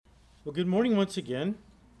Well, good morning once again.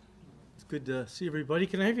 It's good to see everybody.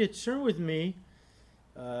 Can I have you turn with me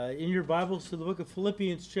in your Bibles to the book of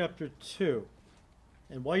Philippians chapter 2.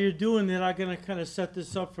 And while you're doing that, I'm going to kind of set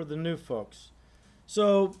this up for the new folks.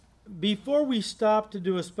 So before we stop to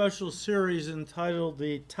do a special series entitled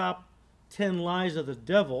The Top 10 Lies of the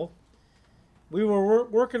Devil, we were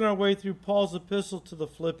working our way through Paul's epistle to the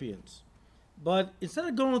Philippians. But instead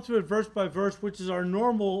of going through it verse by verse, which is our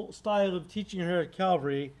normal style of teaching here at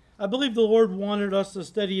Calvary, I believe the Lord wanted us to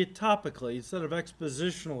study it topically instead of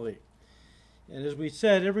expositionally. And as we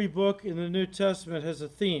said, every book in the New Testament has a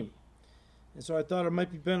theme. And so I thought it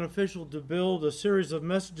might be beneficial to build a series of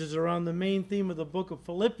messages around the main theme of the book of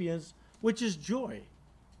Philippians, which is joy.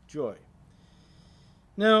 Joy.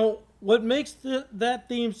 Now, what makes that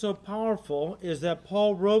theme so powerful is that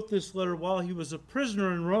Paul wrote this letter while he was a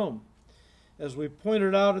prisoner in Rome. As we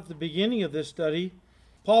pointed out at the beginning of this study,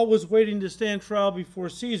 Paul was waiting to stand trial before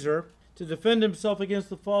Caesar to defend himself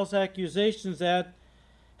against the false accusations that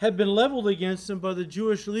had been leveled against him by the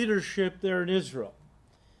Jewish leadership there in Israel.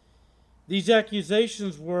 These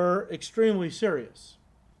accusations were extremely serious,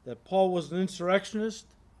 that Paul was an insurrectionist,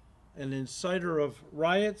 an inciter of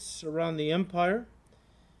riots around the empire.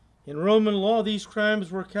 In Roman law, these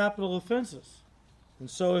crimes were capital offenses, and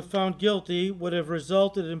so if found guilty, would have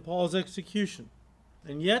resulted in Paul's execution.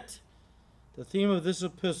 And yet, the theme of this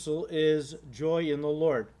epistle is joy in the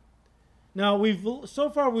Lord. Now, so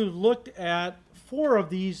far we've looked at 4 of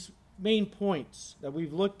these main points that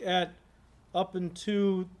we've looked at up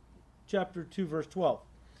into chapter 2, verse 12.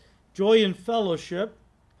 Joy in fellowship.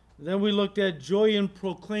 Then we looked at joy in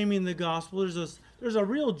proclaiming the gospel. There's a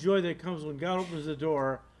real joy that comes when God opens the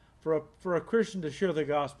door for a Christian to share the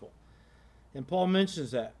gospel. And Paul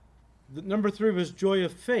mentions that. Number 3 was joy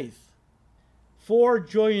of faith. 4,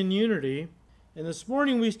 joy in unity. And this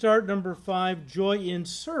morning we start number 5, joy in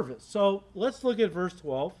service. So let's look at verse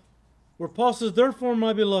 12, where Paul says, "Therefore,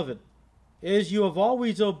 my beloved, as you have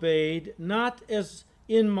always obeyed, not as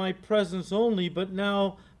in my presence only, but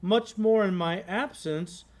now much more in my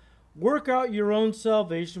absence, work out your own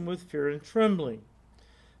salvation with fear and trembling.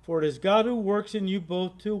 For it is God who works in you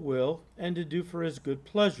both to will and to do for his good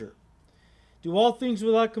pleasure. Do all things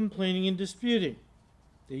without complaining and disputing,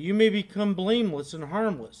 that you may become blameless and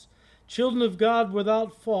harmless, children of God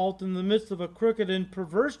without fault in the midst of a crooked and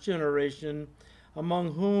perverse generation,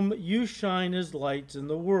 among whom you shine as lights in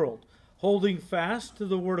the world, holding fast to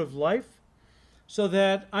the word of life, so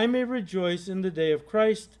that I may rejoice in the day of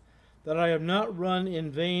Christ, that I have not run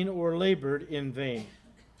in vain or labored in vain.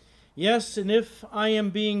 Yes, and if I am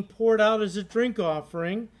being poured out as a drink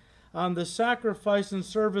offering on the sacrifice and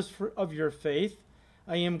service of your faith,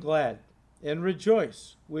 I am glad and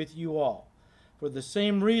rejoice with you all. For the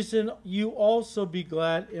same reason, you also be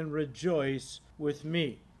glad and rejoice with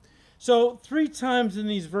me." So 3 times in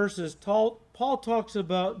these verses, Paul talks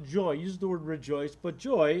about joy. Use the word rejoice, but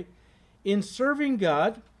joy in serving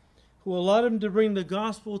God, who allowed him to bring the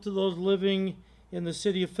gospel to those living in the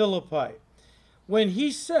city of Philippi. When he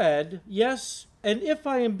said, yes, and if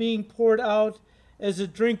I am being poured out as a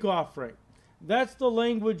drink offering, that's the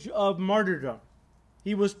language of martyrdom.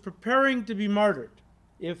 He was preparing to be martyred,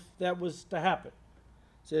 if that was to happen.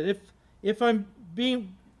 Said, if I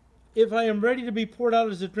am ready to be poured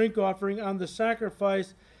out as a drink offering on the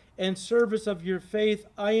sacrifice and service of your faith,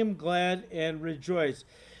 I am glad and rejoice.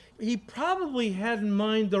 He probably had in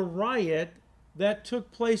mind the riot that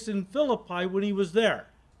took place in Philippi when he was there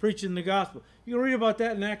preaching the gospel. You can read about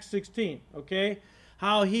that in Acts 16, okay?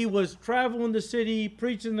 How he was traveling the city,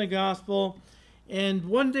 preaching the gospel, and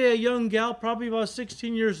one day a young gal, probably about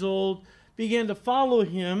 16 years old, began to follow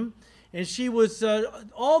him, and she was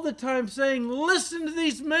all the time saying, "Listen to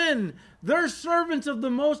these men. They're servants of the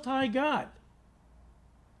Most High God."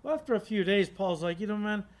 Well, after a few days, Paul's like,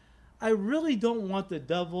 man, I really don't want the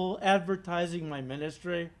devil advertising my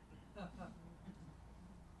ministry.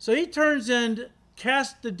 So he turns and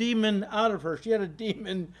casts the demon out of her. She had a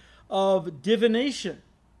demon of divination.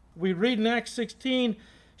 We read in Acts 16,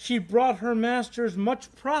 she brought her masters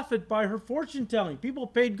much profit by her fortune telling. People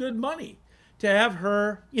paid good money to have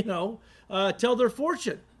her, tell their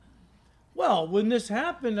fortune. Well, when this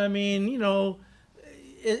happened,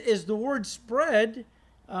 as the word spread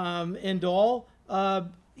and all, a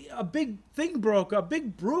big thing broke, a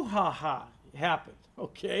big brouhaha happened,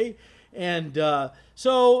 okay? And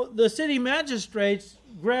so the city magistrates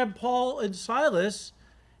grabbed Paul and Silas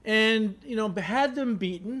and, had them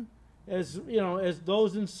beaten as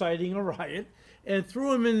those inciting a riot, and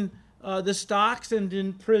threw them in the stocks and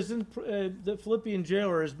in prison. The Philippian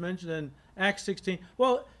jailer is mentioned in Acts 16.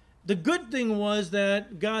 Well, the good thing was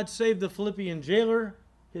that God saved the Philippian jailer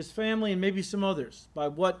his family, and maybe some others by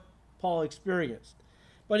what Paul experienced.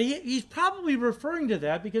 But he's probably referring to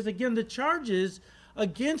that because, again, the charges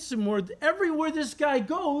against him were everywhere this guy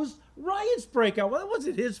goes, riots break out. Well, that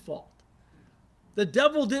wasn't his fault. The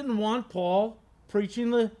devil didn't want Paul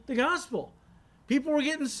preaching the gospel. People were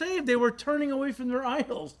getting saved. They were turning away from their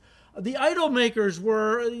idols. The idol makers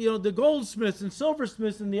were, the goldsmiths and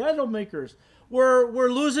silversmiths and the idol makers were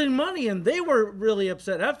losing money, and they were really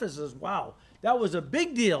upset. Ephesus, wow, that was a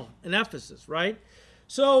big deal in Ephesus, right?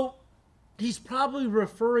 So he's probably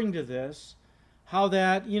referring to this, how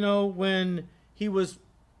that, when he was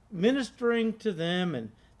ministering to them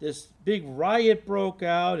and this big riot broke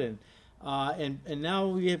out, and now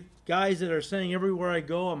we have guys that are saying everywhere I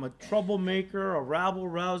go I'm a troublemaker, a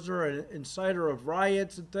rabble-rouser, an inciter of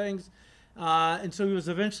riots and things. And so he was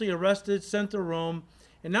eventually arrested, sent to Rome,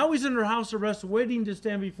 and now he's under house arrest waiting to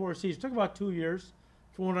stand before Caesar. It took about 2 years,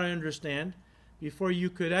 from what I understand, before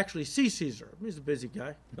you could actually see Caesar. He's a busy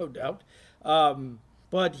guy, no doubt.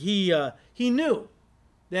 But he knew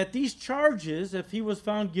that these charges, if he was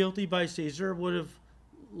found guilty by Caesar, would have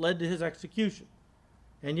led to his execution.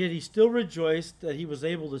 And yet he still rejoiced that he was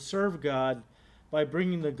able to serve God by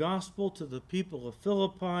bringing the gospel to the people of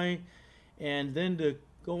Philippi, and then to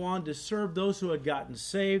go on to serve those who had gotten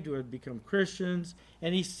saved, who had become Christians.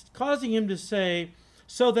 And he's causing him to say,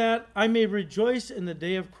 so that I may rejoice in the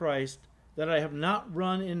day of Christ, that I have not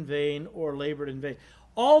run in vain or labored in vain.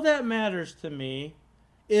 All that matters to me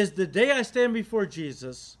is the day I stand before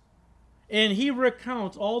Jesus, and he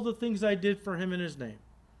recounts all the things I did for him in his name.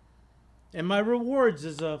 And my rewards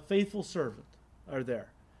as a faithful servant are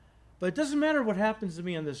there. But it doesn't matter what happens to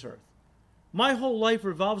me on this earth. My whole life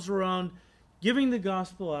revolves around giving the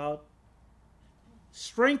gospel out,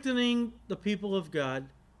 strengthening the people of God,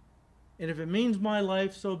 and if it means my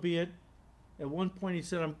life, so be it. At one point he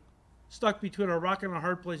said, I'm stuck between a rock and a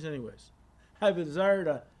hard place anyways. I have a desire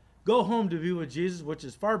to go home to be with Jesus, which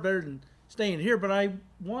is far better than staying here, but I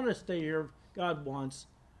want to stay here if God wants,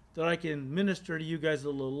 that I can minister to you guys a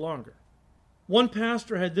little longer. One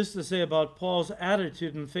pastor had this to say about Paul's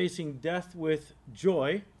attitude in facing death with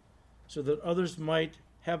joy, so that others might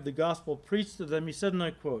have the gospel preached to them. He said, and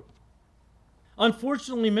I quote,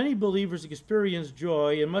 unfortunately, many believers experience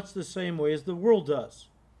joy in much the same way as the world does.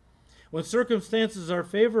 When circumstances are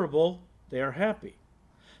favorable, they are happy.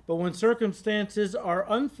 But when circumstances are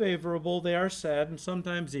unfavorable, they are sad and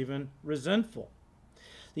sometimes even resentful.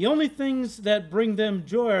 The only things that bring them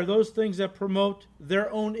joy are those things that promote their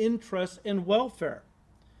own interests and welfare.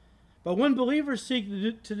 But when believers seek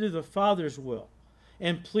to do the Father's will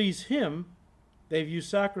and please him, they view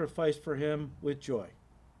sacrifice for him with joy.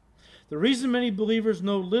 The reason many believers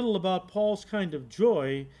know little about Paul's kind of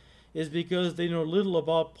joy is because they know little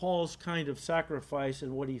about Paul's kind of sacrifice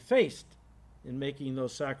and what he faced in making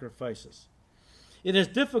those sacrifices. It is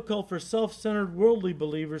difficult for self-centered worldly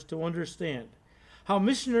believers to understand how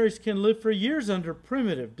missionaries can live for years under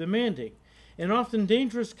primitive, demanding, and often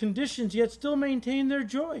dangerous conditions, yet still maintain their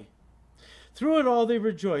joy. Through it all they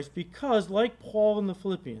rejoice because, like Paul in the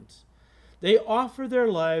Philippians, they offer their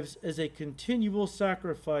lives as a continual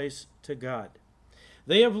sacrifice to God.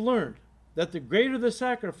 They have learned that the greater the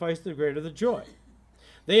sacrifice, the greater the joy.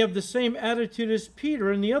 They have the same attitude as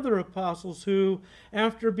Peter and the other apostles who,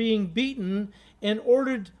 after being beaten and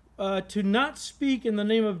ordered to not speak in the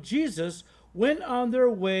name of Jesus, went on their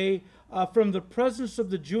way from the presence of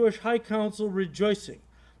the Jewish high council, rejoicing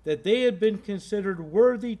that they had been considered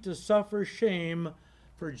worthy to suffer shame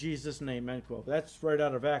for Jesus' name, end quote. That's right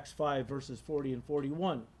out of Acts 5, verses 40 and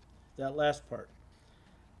 41, that last part.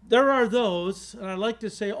 There are those, and I like to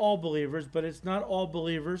say all believers, but it's not all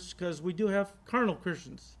believers, because we do have carnal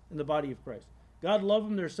Christians in the body of Christ. God love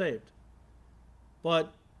them, they're saved.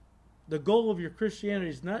 But the goal of your Christianity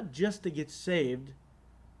is not just to get saved,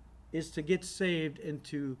 is to get saved and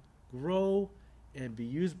to grow and be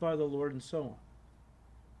used by the Lord and so on.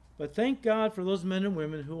 But thank God for those men and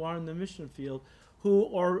women who are in the mission field,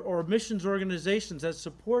 who are or missions organizations that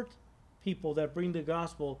support people that bring the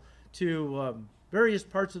gospel to various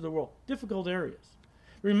parts of the world, difficult areas.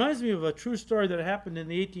 It reminds me of a true story that happened in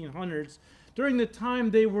the 1800s during the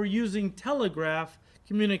time they were using telegraph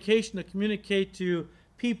communication to communicate to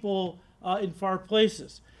people in far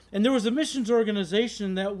places. And there was a missions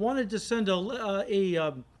organization that wanted to send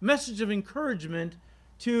a message of encouragement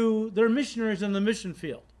to their missionaries in the mission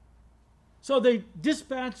field. So they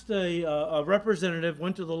dispatched a representative,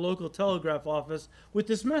 went to the local telegraph office with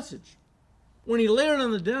this message. When he laid it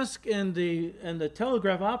on the desk and the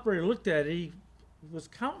telegraph operator looked at it, he was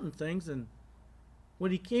counting things, and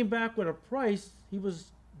when he came back with a price, he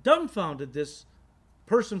was dumbfounded, this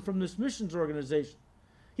person from this missions organization.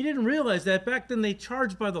 He didn't realize that back then they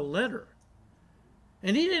charged by the letter.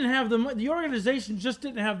 And he didn't have the organization just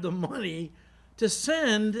didn't have the money to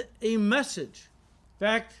send a message. In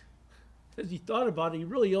fact, as he thought about it, he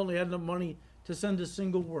really only had enough money to send a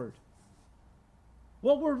single word.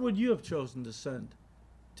 What word would you have chosen to send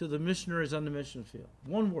to the missionaries on the mission field?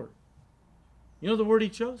 One word. You know the word he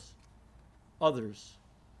chose? Others.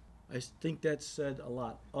 I think that said a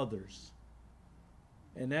lot. Others.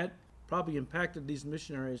 And that probably impacted these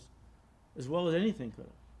missionaries as well as anything could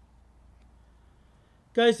have.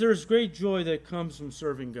 Guys, there's great joy that comes from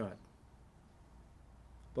serving God.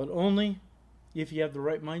 But only if you have the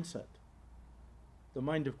right mindset. The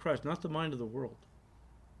mind of Christ, not the mind of the world.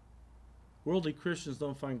 Worldly Christians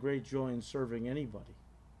don't find great joy in serving anybody.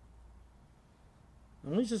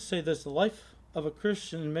 And let me just say this. The life of a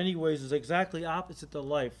Christian in many ways is exactly opposite the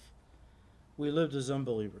life we lived as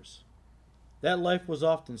unbelievers. That life was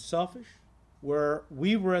often selfish, where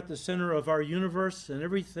we were at the center of our universe and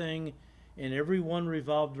everything and everyone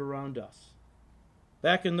revolved around us.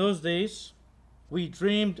 Back in those days, we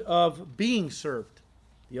dreamed of being served,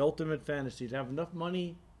 the ultimate fantasy, to have enough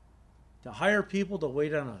money to hire people to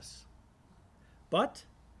wait on us. But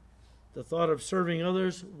the thought of serving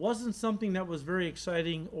others wasn't something that was very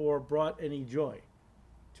exciting or brought any joy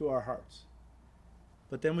to our hearts.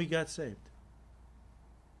 But then we got saved.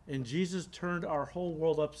 And Jesus turned our whole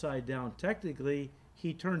world upside down. Technically,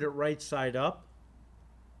 he turned it right side up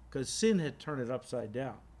because sin had turned it upside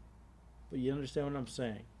down. But you understand what I'm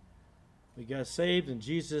saying? We got saved and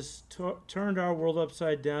Jesus turned our world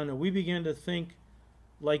upside down, and we began to think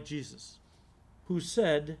like Jesus, who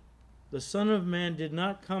said, "The Son of Man did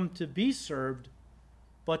not come to be served,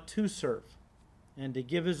 but to serve, and to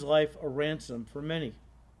give his life a ransom for many."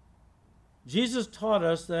 Jesus taught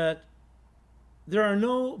us that there are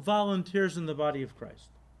no volunteers in the body of Christ,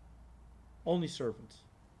 only servants.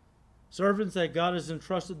 Servants that God has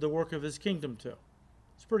entrusted the work of his kingdom to.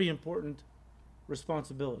 It's a pretty important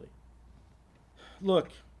responsibility.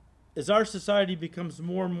 Look, as our society becomes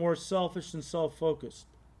more and more selfish and self-focused,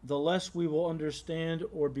 the less we will understand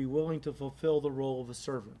or be willing to fulfill the role of a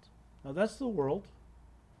servant. Now that's the world,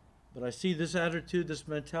 but I see this attitude, this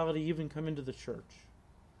mentality even come into the church.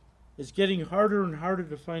 It's getting harder and harder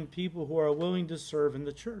to find people who are willing to serve in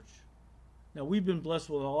the church. Now we've been blessed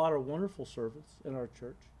with a lot of wonderful servants in our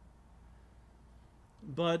church,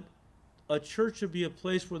 but a church should be a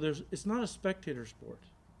place where it's not a spectator sport.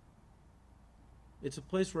 It's a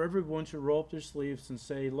place where everyone should roll up their sleeves and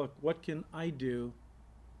say, look, what can I do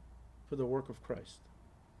for the work of Christ?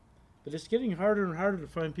 But it's getting harder and harder to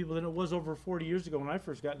find people than it was over 40 years ago when I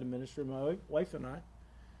first got into ministry. My wife and I have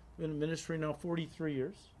been in ministry now 43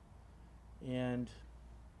 years. And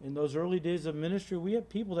in those early days of ministry, we had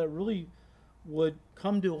people that really would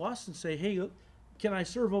come to us and say, hey, can I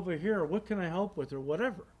serve over here? Or what can I help with? Or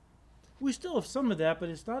whatever. We still have some of that, but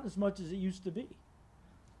it's not as much as it used to be.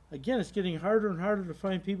 Again, it's getting harder and harder to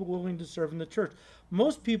find people willing to serve in the church.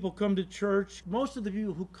 Most people come to church, most of the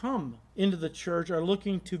people who come into the church are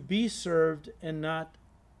looking to be served and not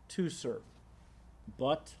to serve.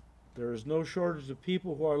 But there is no shortage of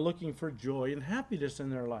people who are looking for joy and happiness in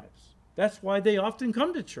their lives. That's why they often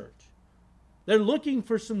come to church. They're looking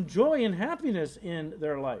for some joy and happiness in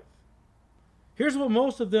their life. Here's what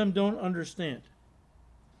most of them don't understand.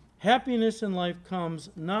 Happiness in life comes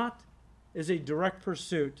not as a direct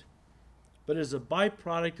pursuit, but as a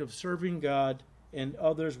byproduct of serving God and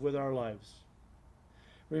others with our lives.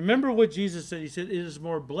 Remember what Jesus said. He said, it is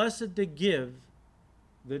more blessed to give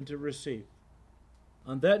than to receive.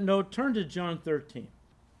 On that note, turn to John 13.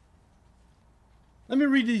 Let me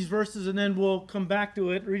read these verses and then we'll come back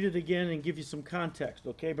to it, read it again, and give you some context,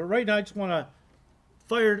 okay? But right now I just want to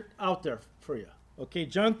fire it out there for you. Okay,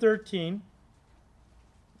 John 13,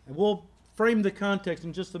 and we'll frame the context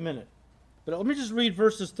in just a minute. But let me just read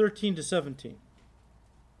verses 13 to 17.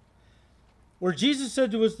 Where Jesus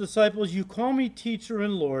said to his disciples, you call me teacher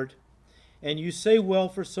and Lord, and you say, well,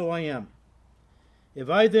 for so I am. If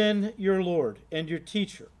I then, your Lord and your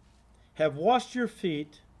teacher, have washed your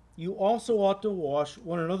feet, you also ought to wash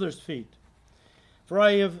one another's feet. For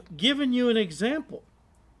I have given you an example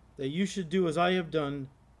that you should do as I have done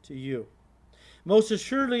to you. Most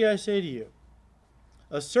assuredly I say to you,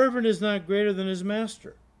 a servant is not greater than his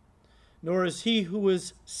master, nor is he who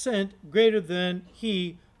is sent greater than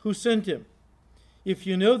he who sent him. If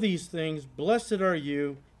you know these things, blessed are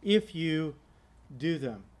you if you do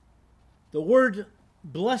them. The word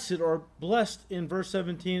blessed or blessed in verse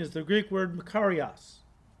 17 is the Greek word makarios,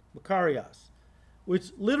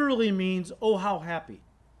 which literally means, oh, how happy.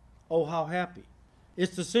 Oh, how happy.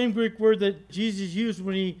 It's the same Greek word that Jesus used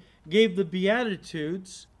when he gave the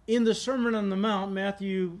Beatitudes in the Sermon on the Mount,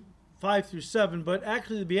 Matthew 5 through 7, but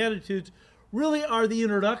actually the Beatitudes really are the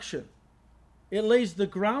introduction. It lays the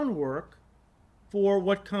groundwork for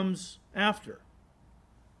what comes after.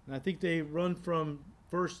 And I think they run from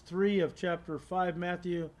verse 3 of chapter 5,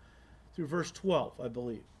 Matthew, through verse 12, I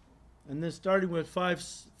believe. And then starting with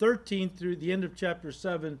 5:13 through the end of chapter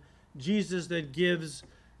 7, Jesus then gives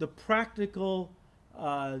the practical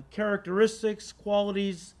characteristics,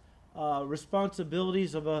 qualities,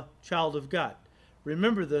 responsibilities of a child of God.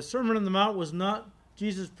 Remember, the Sermon on the Mount was not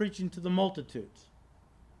Jesus preaching to the multitudes.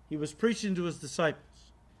 He was preaching to his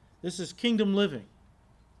disciples. This is kingdom living.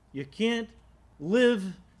 You can't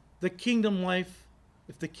live the kingdom life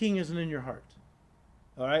if the king isn't in your heart.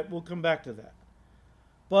 All right, we'll come back to that.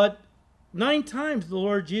 But 9 times the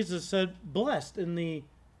Lord Jesus said blessed in the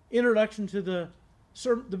introduction to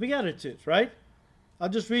the Beatitudes, right? I'll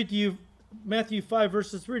just read to you Matthew 5,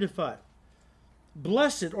 verses 3 to 5.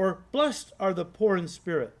 Blessed are the poor in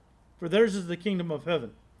spirit, for theirs is the kingdom of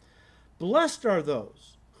heaven. Blessed are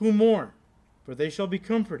those who mourn, for they shall be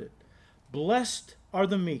comforted. Blessed are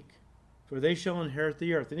the meek, for they shall inherit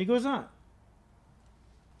the earth. And he goes on.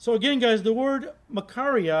 So again, guys, the word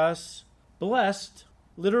makarios, blessed,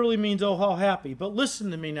 literally means, oh, how happy. But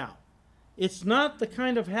listen to me now. It's not the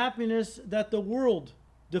kind of happiness that the world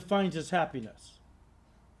defines as happiness.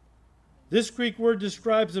 This Greek word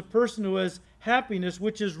describes a person who has happiness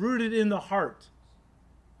which is rooted in the heart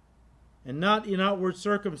and not in outward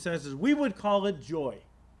circumstances. We would call it joy.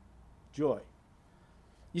 Joy.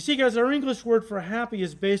 You see, guys, our English word for happy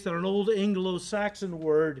is based on an old Anglo-Saxon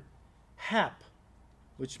word, hap,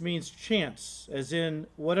 which means chance, as in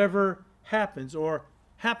whatever happens or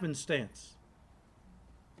happenstance.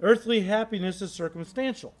 Earthly happiness is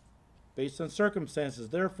circumstantial, based on circumstances.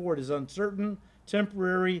 Therefore, it is uncertain,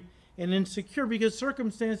 temporary, and insecure because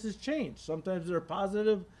circumstances change. Sometimes they're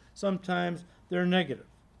positive, sometimes they're negative.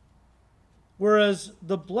 Whereas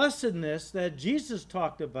the blessedness that Jesus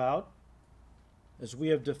talked about, as we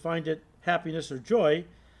have defined it, happiness or joy,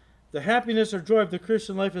 the happiness or joy of the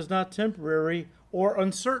Christian life is not temporary or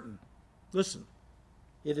uncertain. Listen,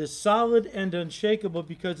 it is solid and unshakable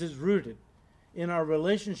because it's rooted in our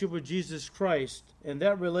relationship with Jesus Christ, and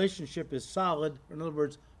that relationship is solid, in other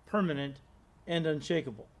words, permanent and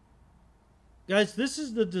unshakable. Guys, this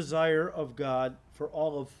is the desire of God for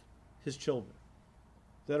all of his children,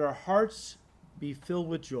 that our hearts be filled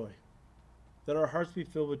with joy, that our hearts be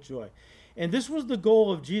filled with joy. And this was the goal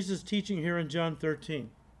of Jesus' teaching here in John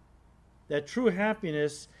 13, that true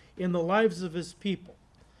happiness in the lives of his people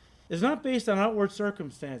is not based on outward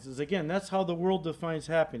circumstances. Again, that's how the world defines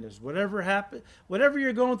happiness. Whatever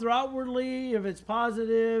you're going through outwardly, if it's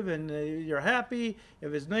positive and you're happy,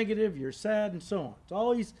 if it's negative, you're sad, and so on. It's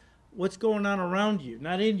always what's going on around you,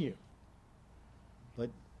 not in you. But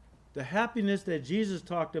the happiness that Jesus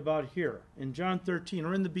talked about here in John 13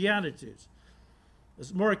 or in the Beatitudes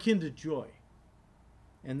is more akin to joy.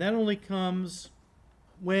 And that only comes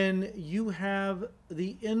when you have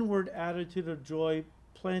the inward attitude of joy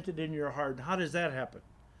planted in your heart. And how does that happen?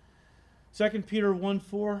 2 Peter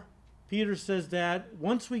 1:4, Peter says that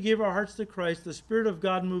once we gave our hearts to Christ, the Spirit of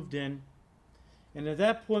God moved in, and at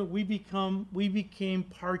that point we became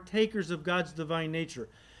partakers of God's divine nature.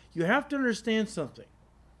 You have to understand something.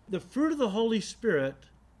 The fruit of the Holy Spirit,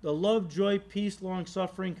 the love, joy, peace,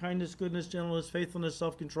 long-suffering, kindness, goodness, gentleness, faithfulness,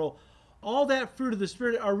 self-control, all that fruit of the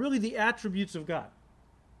Spirit are really the attributes of God.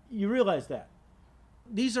 You realize that?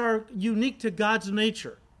 These are unique to God's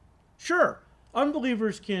nature. Sure,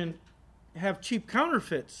 unbelievers can have cheap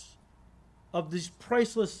counterfeits of these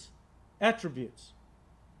priceless attributes,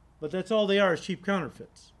 but that's all they are, is cheap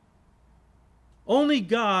counterfeits. Only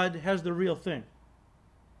God has the real thing.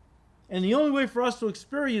 And the only way for us to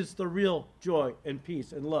experience the real joy and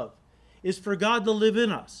peace and love is for God to live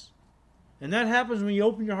in us. And that happens when you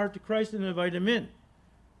open your heart to Christ and invite him in.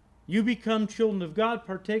 You become children of God,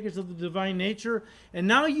 partakers of the divine nature, and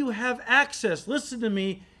now you have access. Listen to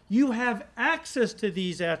me. You have access to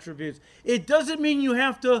these attributes. It doesn't mean you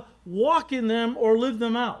have to walk in them or live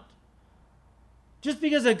them out. Just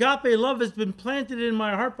because agape love has been planted in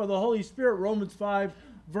my heart by the Holy Spirit, Romans 5,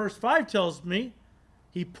 verse 5 tells me,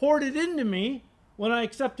 he poured it into me when I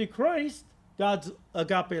accepted Christ, God's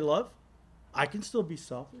agape love. I can still be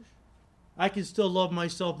selfish. I can still love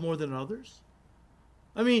myself more than others.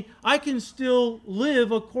 I mean, I can still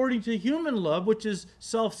live according to human love, which is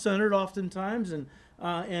self-centered oftentimes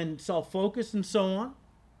and self-focused and so on.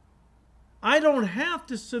 I don't have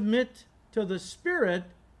to submit to the Spirit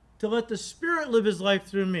to let the Spirit live his life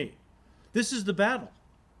through me. This is the battle.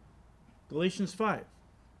 Galatians 5.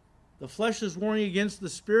 The flesh is warring against the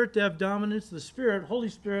Spirit to have dominance. The Spirit, Holy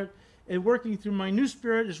Spirit, and working through my new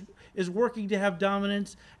spirit is working to have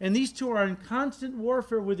dominance. And these two are in constant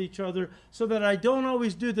warfare with each other so that I don't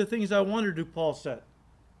always do the things I want to do, Paul said.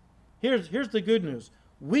 Here's the good news.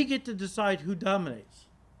 We get to decide who dominates.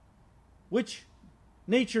 Which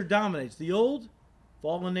nature dominates, the old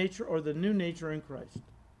fallen nature or the new nature in Christ?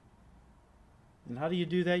 And how do you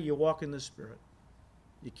do that? You walk in the Spirit.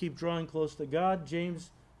 You keep drawing close to God. James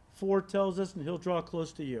 4 tells us, and he'll draw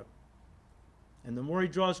close to you. And the more he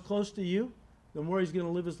draws close to you, the more he's going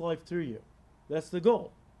to live his life through you. That's the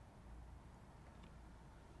goal.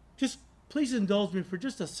 Just please indulge me for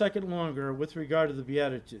just a second longer with regard to the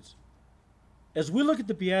Beatitudes. As we look at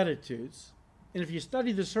the Beatitudes, and if you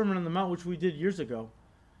study the Sermon on the Mount, which we did years ago,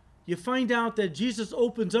 you find out that Jesus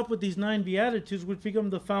opens up with these 9 Beatitudes, which become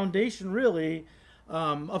the foundation, really,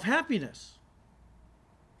 of happiness.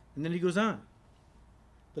 And then he goes on.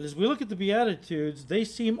 But as we look at the Beatitudes, they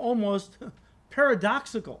seem almost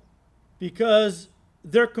paradoxical because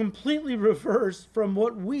they're completely reversed from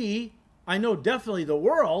what we, I know definitely the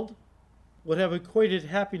world, would have equated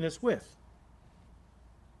happiness with.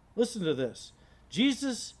 Listen to this.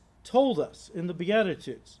 Jesus told us in the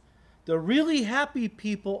Beatitudes, the really happy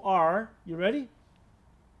people are, you ready?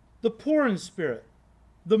 The poor in spirit,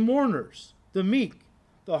 the mourners, the meek,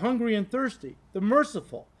 the hungry and thirsty, the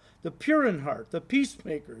merciful, the pure in heart, the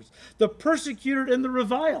peacemakers, the persecuted and the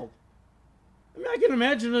reviled. I mean, I can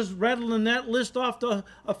imagine us rattling that list off to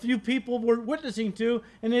a few people we're witnessing to,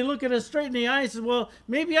 and they look at us straight in the eye and say, well,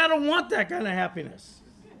 maybe I don't want that kind of happiness.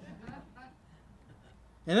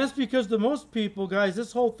 And that's because to most people, guys,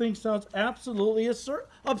 this whole thing sounds absolutely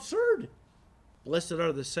absurd. Blessed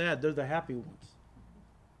are the sad, they're the happy ones.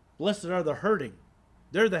 Blessed are the hurting,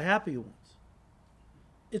 they're the happy ones.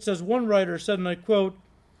 It's as one writer said, and I quote,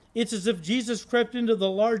 it's as if Jesus crept into the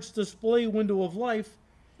large display window of life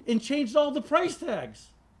and changed all the price tags.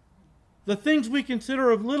 The things we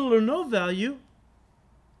consider of little or no value,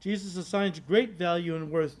 Jesus assigns great value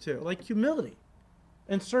and worth to, like humility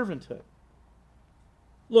and servanthood.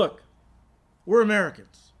 Look, we're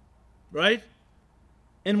Americans, right?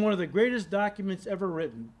 And one of the greatest documents ever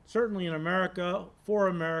written, certainly in America, for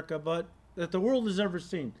America, but that the world has ever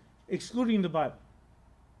seen, excluding the Bible,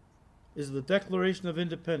 is the Declaration of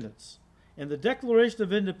Independence. And the Declaration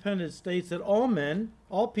of Independence states that all men,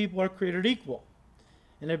 all people are created equal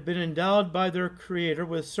and have been endowed by their Creator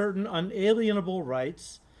with certain unalienable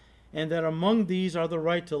rights, and that among these are the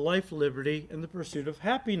right to life, liberty, and the pursuit of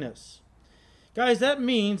happiness. Guys, that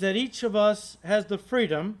means that each of us has the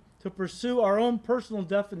freedom to pursue our own personal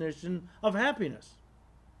definition of happiness.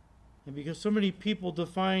 And because so many people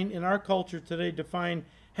in our culture today, define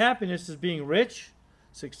happiness as being rich,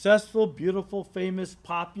 successful, beautiful, famous,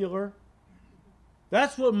 popular.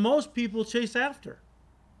 That's what most people chase after.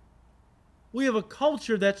 We have a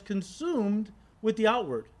culture that's consumed with the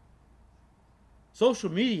outward. Social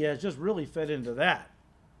media has just really fed into that.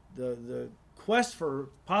 The quest for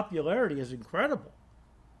popularity is incredible.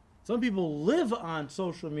 Some people live on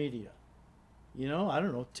social media. You know, I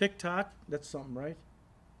don't know, TikTok, that's something, right?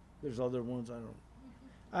 There's other ones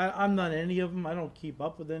I'm not any of them. I don't keep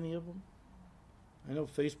up with any of them. I know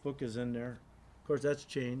Facebook is in there. Of course, that's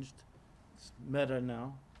changed. It's Meta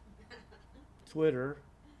now. Twitter,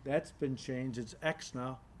 that's been changed. It's X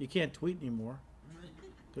now. You can't tweet anymore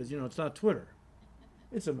because, it's not Twitter.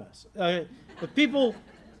 It's a mess. But people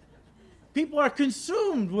are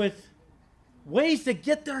consumed with ways to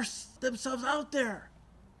get themselves out there.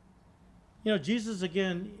 Jesus,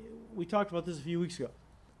 again, we talked about this a few weeks ago.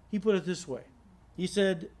 He put it this way. He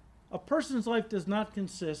said, a person's life does not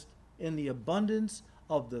consist in the abundance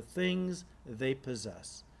of the things they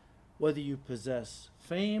possess. Whether you possess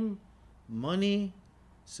fame, money,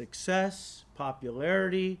 success,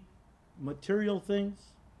 popularity, material things.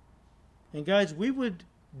 And guys, we would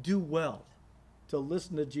do well to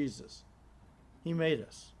listen to Jesus. He made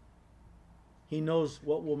us. He knows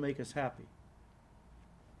what will make us happy.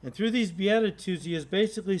 And through these Beatitudes, he is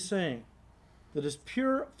basically saying that it's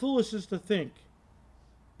pure foolishness to think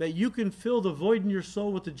that you can fill the void in your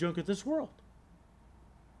soul with the junk of this world.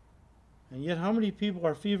 And yet how many people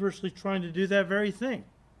are feverishly trying to do that very thing?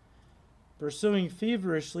 Pursuing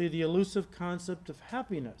feverishly the elusive concept of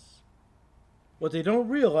happiness. What they don't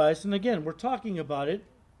realize, and again, we're talking about it,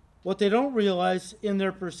 what they don't realize in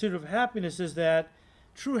their pursuit of happiness is that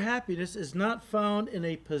true happiness is not found in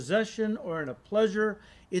a possession or in a pleasure.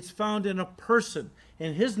 It's found in a person,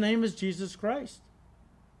 and his name is Jesus Christ.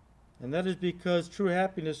 And that is because true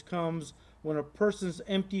happiness comes when a person's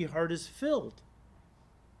empty heart is filled.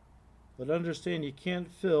 But understand, you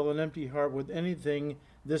can't fill an empty heart with anything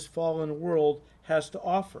this fallen world has to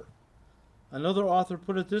offer. Another author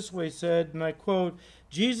put it this way, said, and I quote,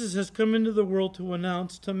 "Jesus has come into the world to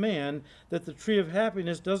announce to man that the tree of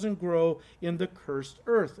happiness doesn't grow in the cursed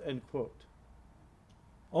earth," end quote.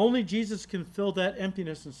 Only Jesus can fill that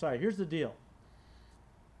emptiness inside. Here's the deal.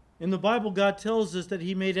 In the Bible, God tells us that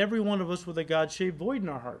he made every one of us with a God-shaped void in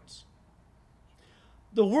our hearts.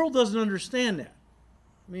 The world doesn't understand that.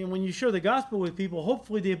 I mean, when you share the gospel with people,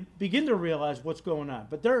 hopefully they begin to realize what's going on.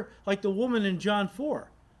 But they're like the woman in John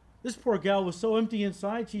 4. This poor gal was so empty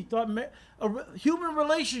inside, she thought a human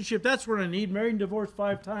relationship, that's what I need. Married and divorced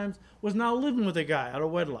 5 times, was now living with a guy out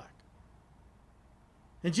of wedlock.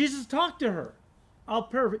 And Jesus talked to her. I'll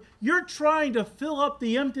paraphrase. You're trying to fill up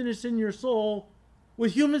the emptiness in your soul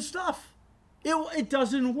with human stuff. It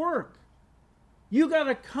doesn't work. You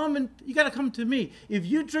gotta come to me. If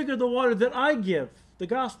you drink of the water that I give, the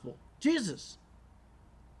gospel, Jesus,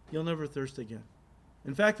 you'll never thirst again.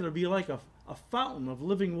 In fact, it'll be like a fountain of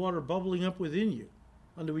living water bubbling up within you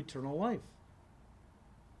unto eternal life.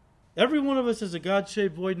 Every one of us has a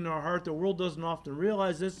God-shaped void in our heart. The world doesn't often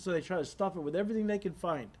realize this, so they try to stuff it with everything they can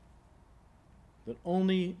find. But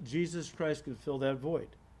only Jesus Christ can fill that void.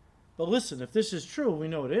 But listen, if this is true, we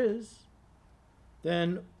know it is,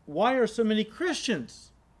 then why are so many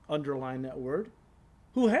Christians, underline that word,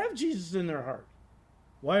 who have Jesus in their heart?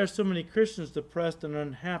 Why are so many Christians depressed and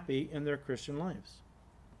unhappy in their Christian lives?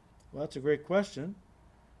 Well, that's a great question.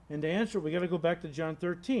 And to answer it, we got to go back to John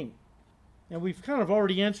 13. And we've kind of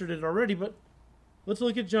already answered it already, but let's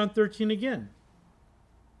look at John 13 again.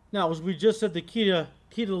 Now, as we just said, the key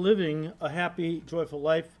to living a happy, joyful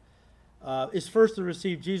life is first to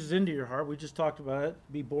receive Jesus into your heart. We just talked about it,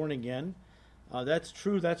 be born again. That's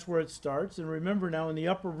true. That's where it starts. And remember now, in the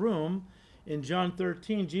upper room, in John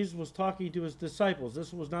 13, Jesus was talking to his disciples.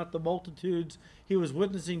 This was not the multitudes he was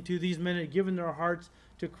witnessing to. These men had given their hearts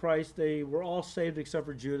to Christ. They were all saved except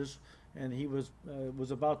for Judas, and he was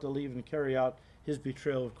about to leave and carry out his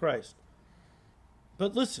betrayal of Christ.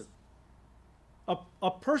 But listen,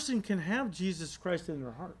 a person can have Jesus Christ in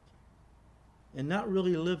their heart and not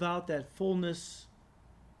really live out that fullness,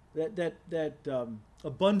 that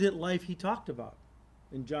abundant life he talked about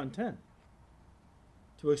in John 10.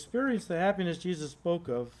 To experience the happiness Jesus spoke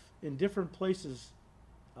of in different places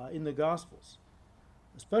in the Gospels,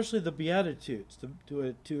 especially the Beatitudes,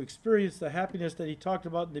 to experience the happiness that he talked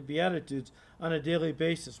about in the Beatitudes on a daily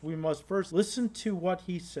basis, we must first listen to what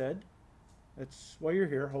he said. That's why you're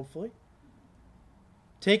here, hopefully.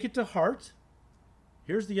 Take it to heart.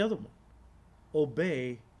 Here's the other one.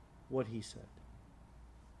 Obey what he said.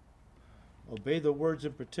 Obey the words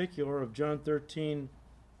in particular of John 13,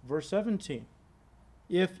 verse 17.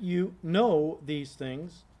 If you know these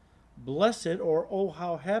things, blessed, or oh,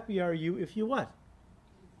 how happy are you if you what?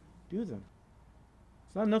 Do them.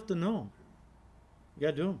 It's not enough to know them. You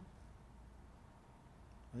got to do them.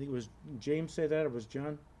 I think it was James say that, or it was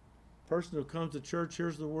John. Person who comes to church,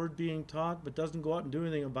 hears the word being taught, but doesn't go out and do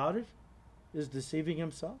anything about it, is deceiving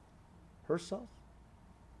himself, herself.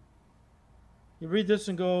 You read this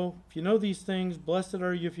and go, if you know these things, blessed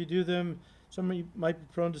are you if you do them. Somebody might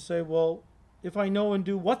be prone to say, well, if I know and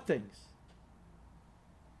do what things?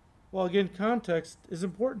 Well, again, context is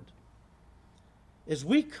important. As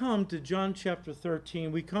we come to John chapter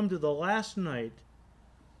 13, we come to the last night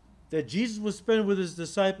that Jesus was spent with his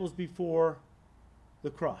disciples before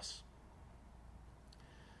the cross.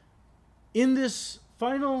 In this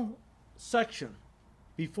final section,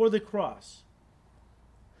 before the cross,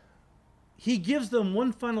 he gives them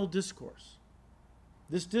one final discourse.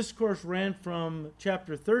 This discourse ran from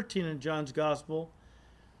chapter 13 in John's Gospel,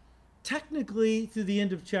 technically through the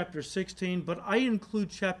end of chapter 16, but I include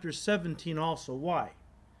chapter 17 also. Why?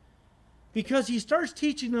 Because he starts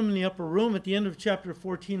teaching them in the upper room at the end of chapter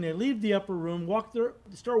 14. They leave the upper room,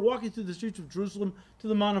 start walking through the streets of Jerusalem to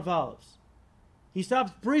the Mount of Olives. He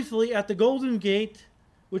stops briefly at the Golden Gate,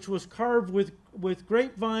 which was carved with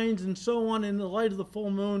grapevines and so on in the light of the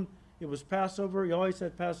full moon. It was Passover. He always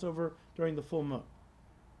had Passover during the full moon.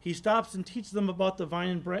 He stops and teaches them about the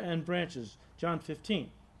vine and branches, John 15.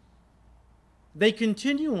 They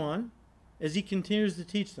continue on as he continues to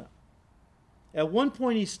teach them. At one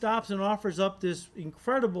point, he stops and offers up this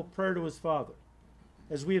incredible prayer to his Father.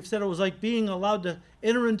 As we have said, it was like being allowed to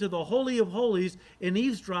enter into the Holy of Holies and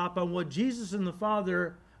eavesdrop on what Jesus and the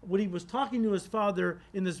Father, what he was talking to his Father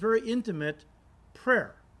in this very intimate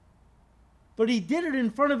prayer. But he did it in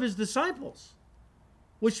front of his disciples,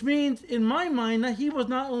 which means, in my mind, that he was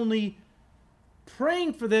not only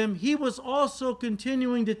praying for them, he was also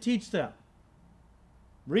continuing to teach them.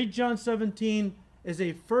 Read John 17 as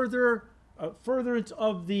a furtherance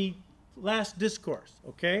of the last discourse,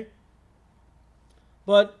 okay?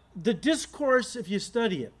 But the discourse, if you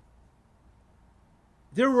study it,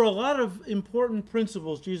 there were a lot of important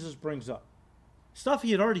principles Jesus brings up. Stuff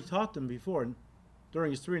he had already taught them before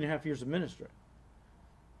during his 3.5 years of ministry.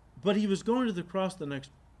 But he was going to the cross the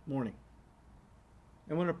next morning.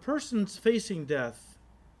 And when a person's facing death,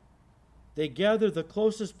 they gather the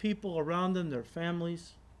closest people around them, their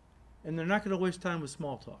families, and they're not going to waste time with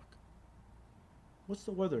small talk. What's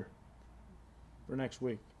the weather for next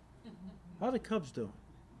week? How are the Cubs doing?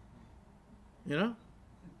 You know?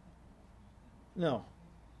 No.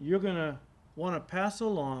 You're going to want to pass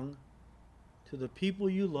along to the people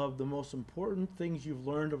you love the most important things you've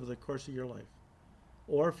learned over the course of your life.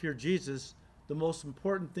 Or if you're Jesus, the most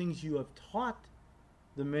important things you have taught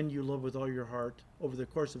the men you love with all your heart over the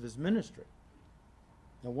course of his ministry.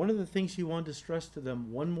 Now, one of the things he wanted to stress to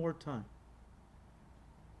them one more time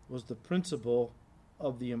was the principle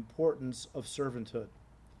of the importance of servanthood.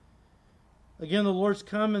 Again, the Lord's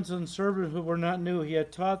comments on servanthood were not new. He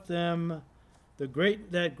had taught them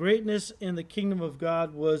that greatness in the kingdom of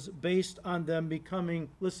God was based on them becoming,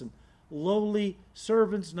 listen, lowly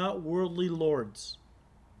servants, not worldly lords.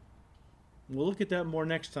 We'll look at that more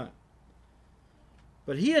next time.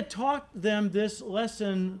 But he had taught them this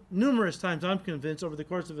lesson numerous times, I'm convinced, over the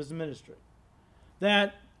course of his ministry.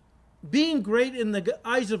 That being great in the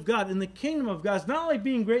eyes of God, in the kingdom of God, is not like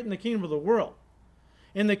being great in the kingdom of the world.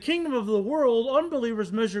 In the kingdom of the world,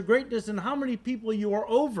 unbelievers measure greatness in how many people you are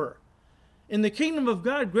over. In the kingdom of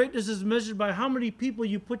God, greatness is measured by how many people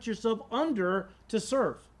you put yourself under to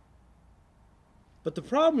serve. But the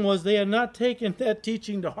problem was they had not taken that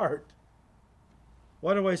teaching to heart.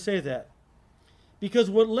 Why do I say that? Because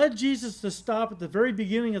what led Jesus to stop at the very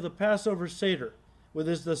beginning of the Passover Seder with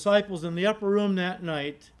his disciples in the upper room that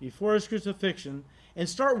night before his crucifixion and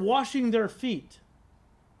start washing their feet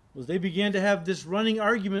was they began to have this running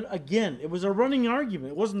argument again. It was a running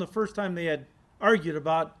argument. It wasn't the first time they had argued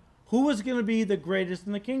about who was going to be the greatest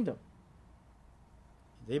in the kingdom.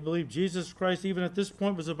 They believed Jesus Christ, even at this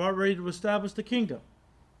point, was about ready to establish the kingdom.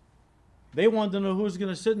 They wanted to know who was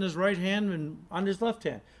going to sit in his right hand and on his left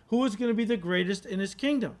hand. Who was going to be the greatest in his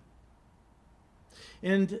kingdom.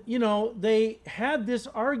 And, they had this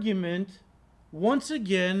argument once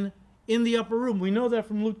again in the upper room. We know that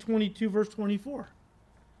from Luke 22, verse 24.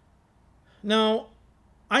 Now,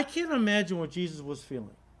 I can't imagine what Jesus was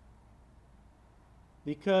feeling.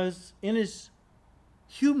 Because in his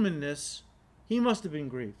humanness, he must have been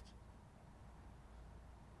grieved.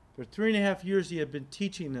 For 3.5 years, he had been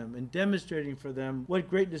teaching them and demonstrating for them what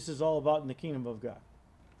greatness is all about in the kingdom of God.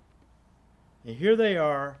 And here they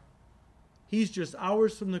are. He's just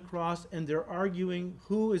hours from the cross, and they're arguing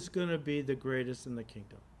who is going to be the greatest in the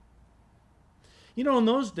kingdom. In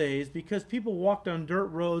those days, because people walked on dirt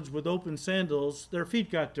roads with open sandals, their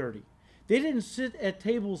feet got dirty. They didn't sit at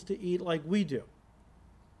tables to eat like we do.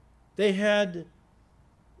 They had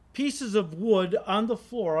pieces of wood on the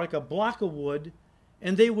floor, like a block of wood,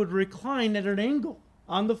 and they would recline at an angle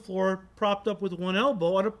on the floor, propped up with one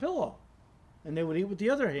elbow on a pillow. And they would eat with the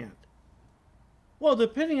other hand. Well,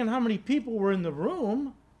 depending on how many people were in the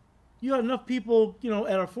room, you had enough people,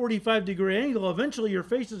 at a 45-degree angle, eventually your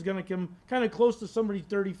face is going to come kind of close to somebody's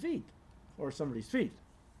 30 feet, or somebody's feet,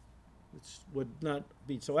 which would not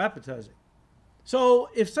be so appetizing. So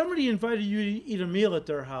if somebody invited you to eat a meal at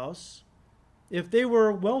their house, if they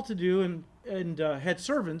were well-to-do and had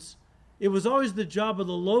servants, it was always the job of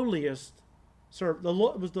the lowliest servant.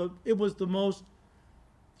 It was the most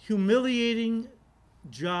humiliating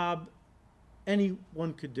job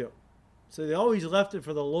anyone could do. So they always left it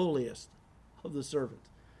for the lowliest of the servants.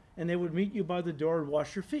 And they would meet you by the door and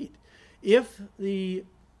wash your feet. If the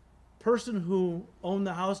person who owned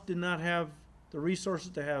the house did not have the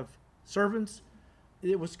resources to have servants,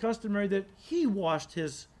 it was customary that he washed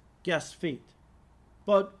his guests' feet.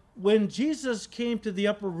 But when Jesus came to the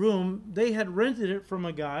upper room, they had rented it from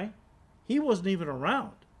a guy. He wasn't even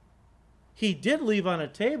around. He did leave on a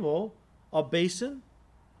table a basin,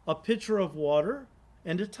 a pitcher of water,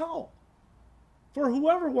 and a towel for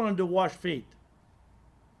whoever wanted to wash feet.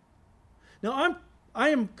 Now, I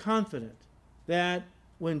am confident that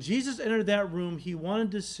when Jesus entered that room, he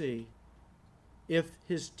wanted to see if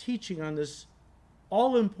his teaching on this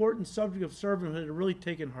all-important subject of servanthood had really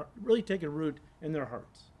taken root in their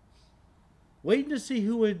hearts. Waiting to see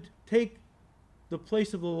who would take the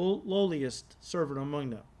place of the lowliest servant among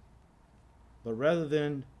them. But rather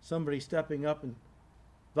than somebody stepping up and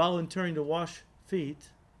volunteering to wash feet,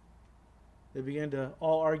 they began to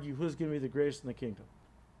all argue who's going to be the greatest in the kingdom.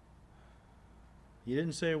 He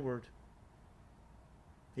didn't say a word.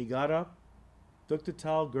 He got up, took the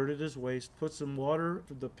towel, girded his waist, put some water,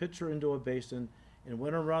 the pitcher into a basin, and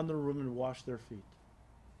went around the room and washed their feet.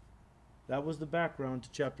 That was the background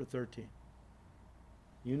to chapter 13.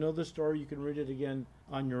 You know the story. You can read it again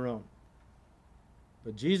on your own.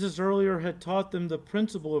 But Jesus earlier had taught them the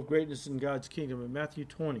principle of greatness in God's kingdom in Matthew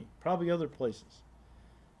 20, probably other places.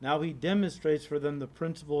 Now he demonstrates for them the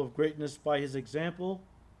principle of greatness by his example,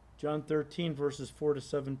 John 13, verses 4 to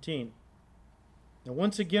 17. Now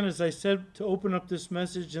once again, as I said to open up this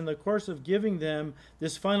message, in the course of giving them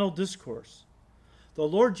this final discourse, the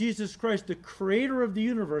Lord Jesus Christ, the creator of the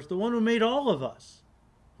universe, the one who made all of us,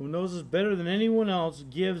 who knows us better than anyone else,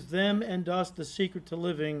 gives them and us the secret to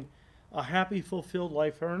living a happy, fulfilled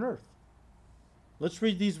life here on earth. Let's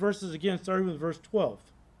read these verses again, starting with verse 12.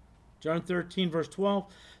 John 13, verse 12.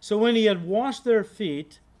 So when he had washed their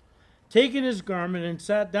feet, taken his garment, and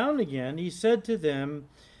sat down again, he said to them,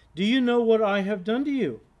 Do you know what I have done to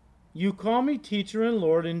you? You call me teacher and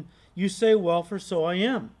Lord, and you say, Well, for so I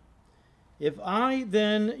am. If I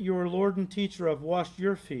then, your Lord and teacher, have washed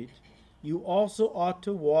your feet, you also ought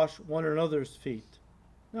to wash one another's feet.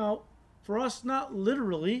 Now, for us, not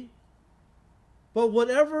literally, but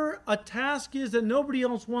whatever a task is that nobody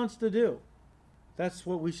else wants to do, that's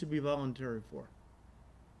what we should be volunteering for.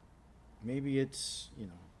 Maybe it's,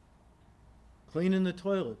 cleaning the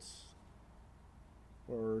toilets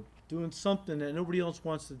or doing something that nobody else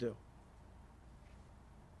wants to do.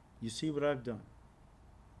 You see what I've done.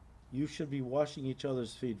 You should be washing each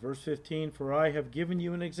other's feet. Verse 15, For I have given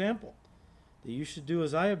you an example, that you should do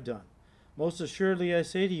as I have done. Most assuredly I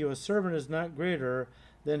say to you, a servant is not greater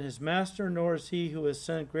than his master, nor is he who is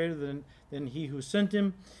sent greater than he who sent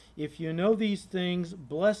him. If you know these things,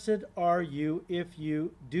 blessed are you if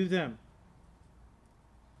you do them.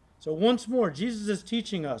 So once more, Jesus is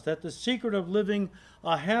teaching us that the secret of living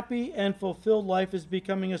a happy and fulfilled life is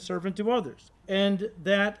becoming a servant to others, and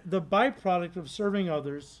that the byproduct of serving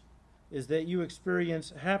others is that you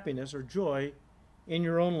experience happiness or joy in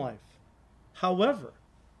your own life. However,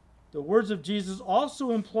 the words of Jesus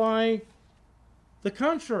also imply the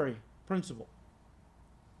contrary principle.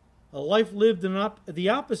 A life lived in the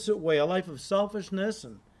opposite way, a life of selfishness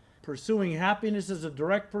and pursuing happiness as a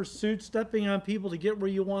direct pursuit, stepping on people to get where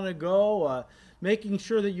you want to go, making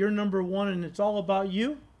sure that you're number one and it's all about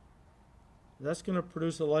you, that's going to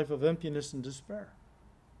produce a life of emptiness and despair.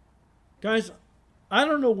 Guys, I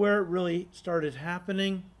don't know where it really started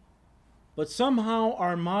happening, but somehow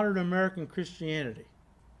our modern American Christianity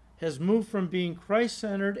has moved from being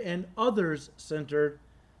Christ-centered and others-centered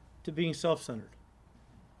to being self-centered,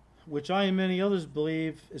 which I and many others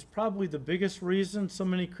believe is probably the biggest reason so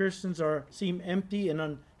many Christians seem empty and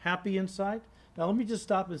unhappy inside. Now let me just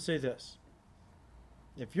stop and say this.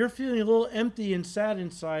 If you're feeling a little empty and sad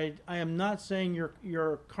inside, I am not saying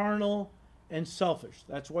you're carnal and selfish.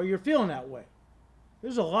 That's why you're feeling that way.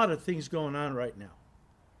 There's a lot of things going on right now.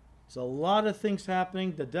 There's a lot of things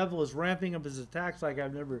happening. The devil is ramping up his attacks like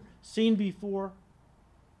I've never seen before.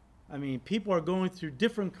 I mean, people are going through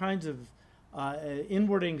different kinds of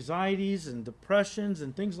inward anxieties and depressions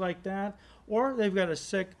and things like that. Or they've got a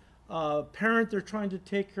sick parent they're trying to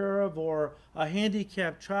take care of, or a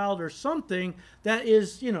handicapped child, or something that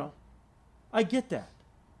is, I get that.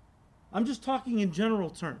 I'm just talking in general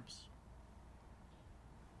terms.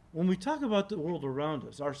 When we talk about the world around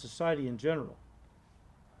us, our society in general,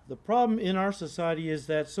 the problem in our society is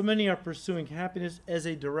that so many are pursuing happiness as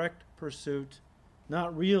a direct pursuit,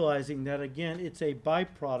 not realizing that, again, it's a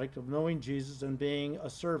byproduct of knowing Jesus and being a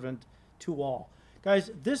servant to all.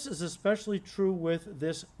 Guys, this is especially true with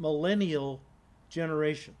this millennial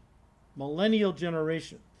generation. Millennial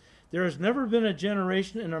generation. There has never been a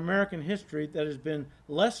generation in American history that has been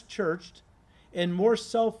less churched and more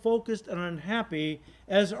self-focused and unhappy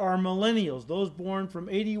as are millennials, those born from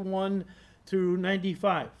 81 through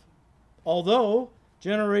 95. Although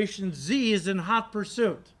Generation Z is in hot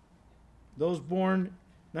pursuit, those born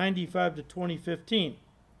 95 to 2015.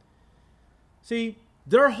 See,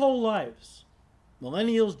 their whole lives,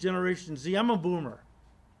 millennials, Generation Z, I'm a boomer.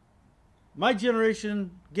 My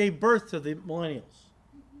generation gave birth to the millennials.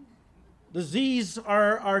 The Z's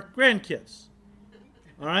are our grandkids.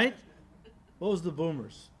 All right? What was the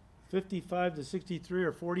boomers? 55 to 63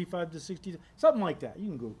 or 45 to 60? Something like that. You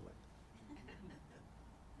can Google it.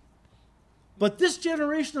 But this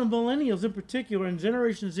generation of millennials in particular, and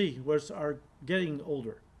Generation Z, are getting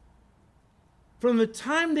older. From the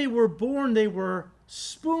time they were born, they were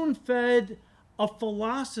spoon-fed a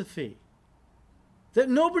philosophy that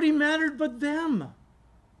nobody mattered but them.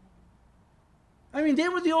 I mean, they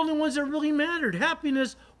were the only ones that really mattered.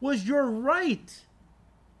 Happiness was your right.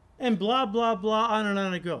 And blah, blah, blah, on and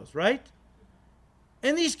on it goes, right?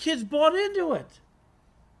 And these kids bought into it.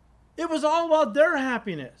 It was all about their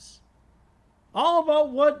happiness. All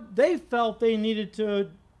about what they felt they needed to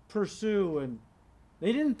pursue, and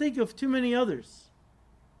they didn't think of too many others.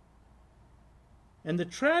 And the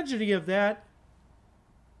tragedy of that,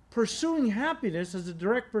 pursuing happiness as a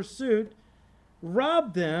direct pursuit,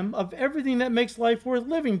 robbed them of everything that makes life worth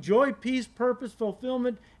living. Joy, peace, purpose,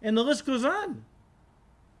 fulfillment, and the list goes on.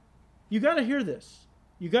 You got to hear this.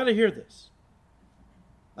 You got to hear this.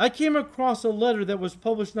 I came across a letter that was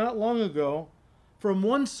published not long ago from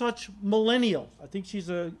one such millennial. I think she's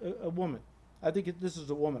a woman. I think this is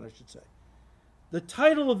a woman, I should say. The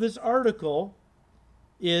title of this article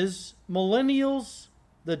is Millennials,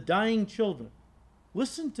 the Dying Children.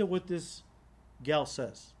 Listen to what this gal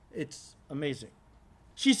says. It's amazing.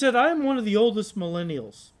 She said, I'm one of the oldest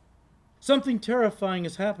millennials. Something terrifying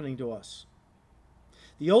is happening to us.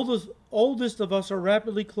 The oldest of us are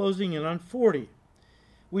rapidly closing in on 40.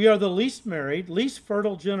 We are the least married, least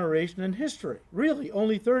fertile generation in history. Really,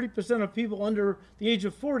 only 30% of people under the age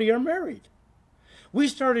of 40 are married. We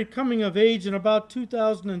started coming of age in about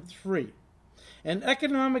 2003, and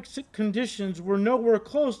economic conditions were nowhere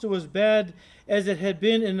close to as bad as it had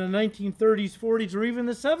been in the 1930s, 40s, or even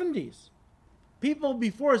the 70s. People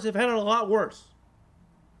before us have had it a lot worse.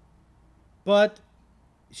 But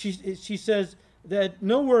she says that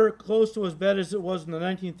nowhere close to as bad as it was in the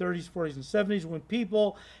 1930s, 40s, and 70s, when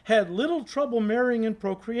people had little trouble marrying and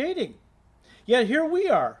procreating. Yet here we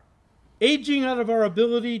are, aging out of our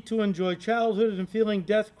ability to enjoy childhood and feeling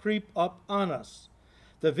death creep up on us.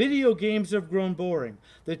 The video games have grown boring.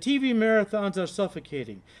 The TV marathons are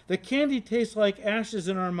suffocating. The candy tastes like ashes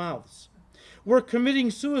in our mouths. We're committing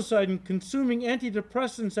suicide and consuming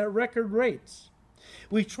antidepressants at record rates.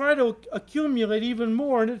 We try to accumulate even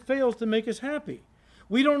more, and it fails to make us happy.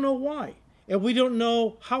 We don't know why, and we don't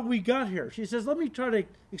know how we got here. She says, let me try to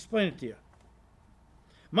explain it to you.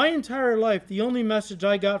 My entire life, the only message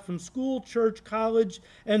I got from school, church, college,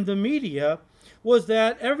 and the media was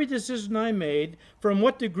that every decision I made, from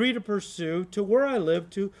what degree to pursue, to where I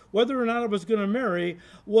lived, to whether or not I was going to marry,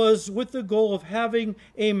 was with the goal of having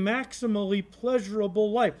a maximally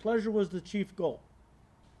pleasurable life. Pleasure was the chief goal.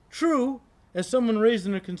 True, as someone raised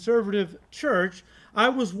in a conservative church, I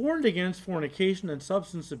was warned against fornication and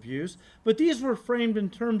substance abuse, but these were framed in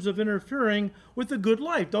terms of interfering with a good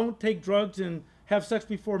life. Don't take drugs and have sex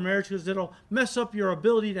before marriage because it'll mess up your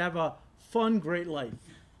ability to have a fun, great life.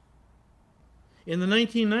 In the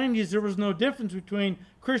 1990s, there was no difference between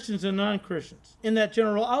Christians and non-Christians in that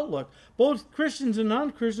general outlook. Both Christians and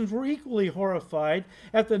non-Christians were equally horrified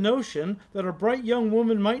at the notion that a bright young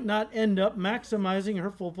woman might not end up maximizing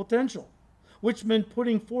her full potential, which meant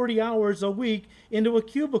putting 40 hours a week into a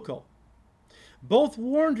cubicle. Both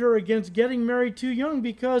warned her against getting married too young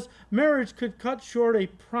because marriage could cut short a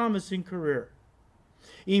promising career.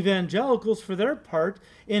 Evangelicals, for their part,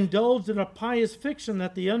 indulged in a pious fiction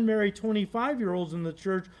that the unmarried 25-year-olds in the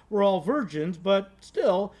church were all virgins, but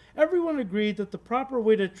still, everyone agreed that the proper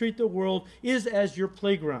way to treat the world is as your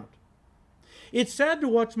playground. It's sad to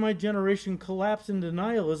watch my generation collapse in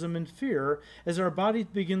denialism and fear as our bodies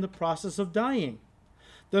begin the process of dying.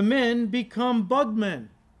 The men become bug men.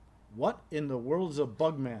 What in the world is a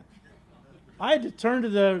bug man? I had to turn to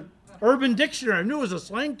the Urban Dictionary. I knew it was a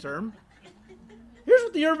slang term. Here's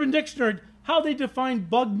what the Urban Dictionary, how they define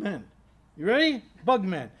bug men. You ready? Bug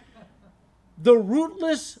men. The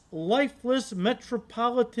rootless, lifeless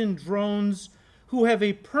metropolitan drones who have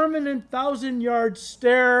a permanent 1,000-yard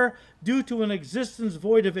stare due to an existence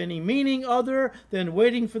void of any meaning other than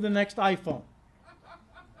waiting for the next iPhone.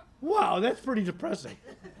 Wow, that's pretty depressing.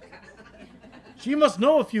 She must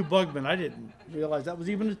know a few bugmen. I didn't realize that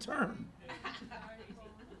was even a term.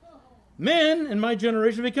 Men in my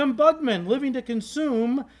generation become bugmen, living to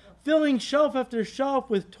consume, filling shelf after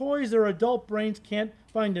shelf with toys their adult brains can't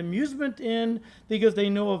find amusement in because they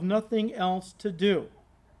know of nothing else to do.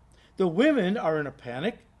 The women are in a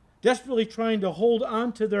panic, desperately trying to hold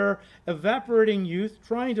on to their evaporating youth,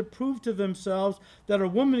 trying to prove to themselves that a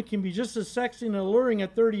woman can be just as sexy and alluring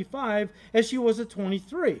at 35 as she was at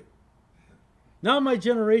 23. Now my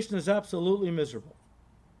generation is absolutely miserable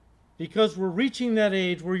because we're reaching that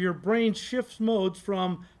age where your brain shifts modes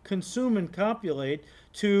from consume and copulate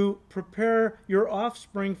to prepare your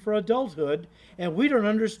offspring for adulthood, and we don't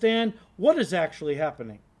understand what is actually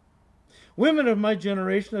happening. Women of my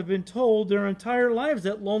generation have been told their entire lives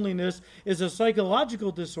that loneliness is a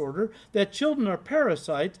psychological disorder, that children are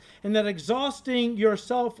parasites, and that exhausting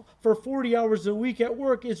yourself for 40 hours a week at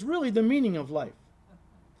work is really the meaning of life.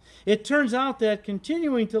 It turns out that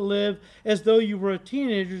continuing to live as though you were a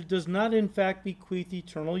teenager does not in fact bequeath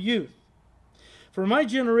eternal youth. For my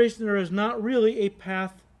generation, there is not really a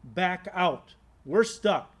path back out. We're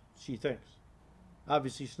stuck, she thinks.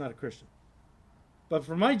 Obviously, she's not a Christian. But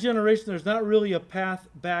for my generation, there's not really a path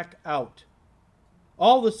back out.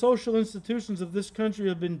 All the social institutions of this country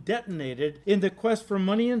have been detonated in the quest for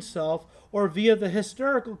money and self, or via the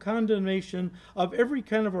hysterical condemnation of every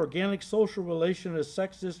kind of organic social relation as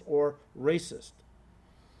sexist or racist.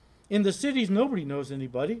 In the cities, nobody knows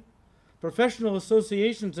anybody. Professional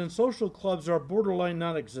associations and social clubs are borderline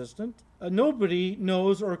non-existent. Nobody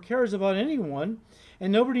knows or cares about anyone,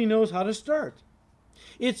 and nobody knows how to start.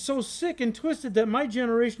 It's so sick and twisted that my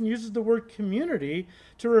generation uses the word community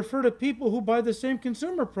to refer to people who buy the same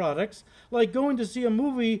consumer products, like going to see a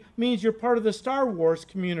movie means you're part of the Star Wars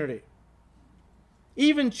community.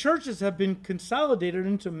 Even churches have been consolidated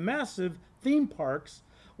into massive theme parks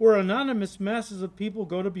where anonymous masses of people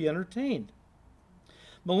go to be entertained.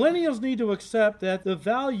 Millennials need to accept that the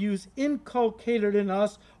values inculcated in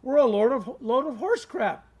us were a load of horse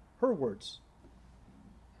crap. Her words.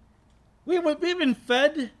 We've been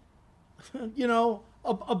fed,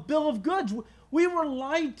 a bill of goods. We were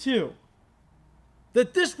lied to.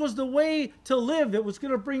 That this was the way to live that was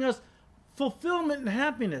going to bring us fulfillment and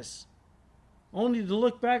happiness. Only to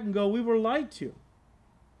look back and go, we were lied to.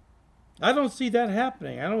 I don't see that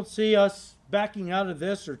happening. I don't see us backing out of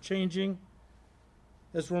this or changing.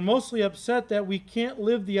 As we're mostly upset that we can't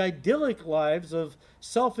live the idyllic lives of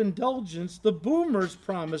self-indulgence the boomers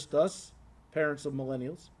promised us, parents of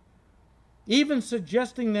millennials. Even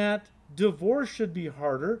suggesting that divorce should be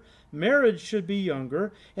harder, marriage should be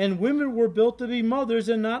younger, and women were built to be mothers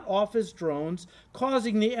and not office drones,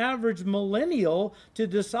 causing the average millennial to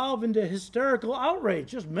dissolve into hysterical outrage.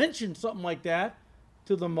 Just mention something like that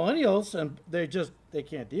to the millennials, and they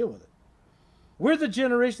can't deal with it. We're the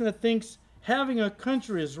generation that thinks having a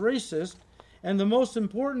country is racist, and the most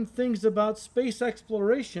important things about space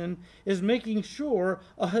exploration is making sure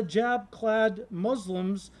a hijab-clad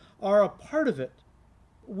Muslims are a part of it.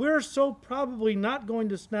 We're so probably not going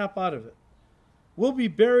to snap out of it. We'll be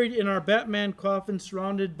buried in our Batman coffin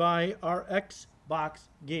surrounded by our Xbox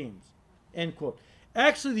games. End quote.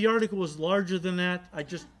 Actually, the article was larger than that. I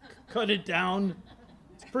just cut it down.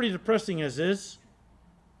 It's pretty depressing as is.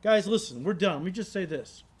 Guys, listen, we're done. Let me just say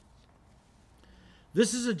this.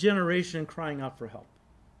 This is a generation crying out for help.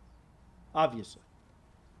 Obviously.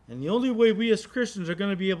 And the only way we as Christians are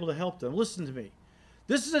going to be able to help them, listen to me.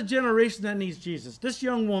 This is a generation that needs Jesus. This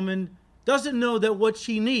young woman doesn't know that what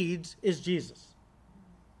she needs is Jesus.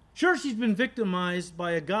 Sure, she's been victimized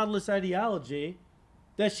by a godless ideology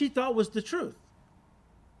that she thought was the truth.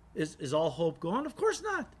 Is all hope gone? Of course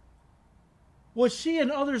not. What she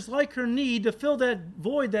and others like her need to fill that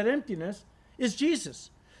void, that emptiness, is Jesus.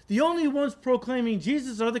 The only ones proclaiming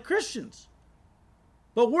Jesus are the Christians.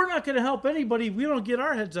 But we're not going to help anybody if we don't get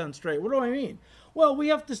our heads on straight. What do I mean? Well, we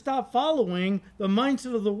have to stop following the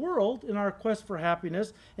mindset of the world in our quest for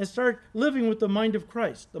happiness and start living with the mind of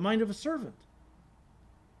Christ, the mind of a servant.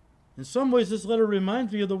 In some ways, this letter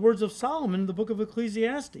reminds me of the words of Solomon in the book of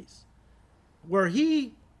Ecclesiastes, where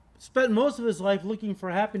he spent most of his life looking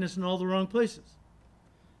for happiness in all the wrong places.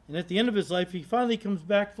 And at the end of his life, he finally comes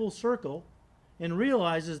back full circle and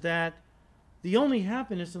realizes that the only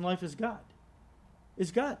happiness in life is God.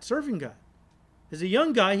 Is God, serving God. As a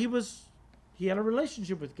young guy, he had a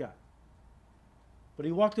relationship with God. But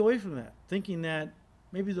he walked away from that, thinking that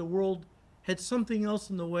maybe the world had something else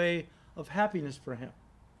in the way of happiness for him.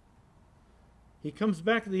 He comes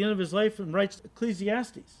back at the end of his life and writes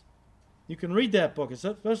Ecclesiastes. You can read that book,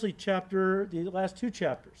 especially the last 2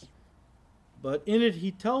 chapters. But in it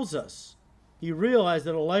he tells us, he realized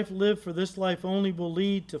that a life lived for this life only will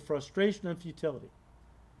lead to frustration and futility.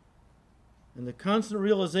 And the constant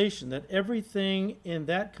realization that everything in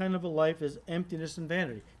that kind of a life is emptiness and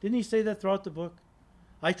vanity. Didn't he say that throughout the book?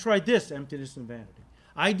 I tried this, emptiness and vanity.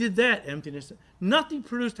 I did that, emptiness. Nothing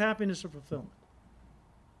produced happiness or fulfillment.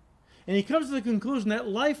 And he comes to the conclusion that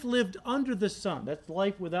life lived under the sun, that's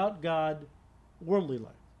life without God, worldly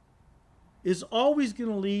life, is always going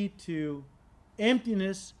to lead to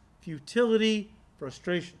emptiness, futility,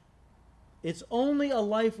 frustration. It's only a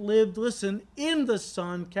life lived, listen, in the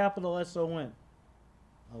Son, capital S-O-N.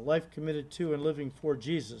 A life committed to and living for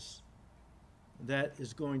Jesus that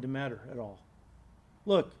is going to matter at all.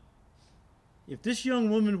 Look, if this young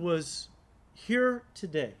woman was here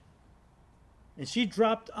today and she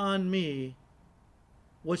dropped on me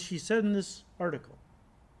what she said in this article,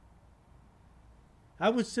 I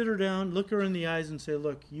would sit her down, look her in the eyes and say,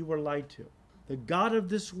 look, you were lied to. The God of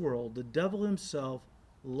this world, the devil himself,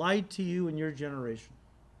 lied to you and your generation.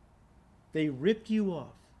 They ripped you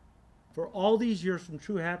off for all these years from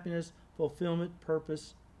true happiness, fulfillment,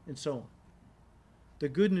 purpose, and so on. The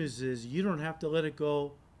good news is you don't have to let it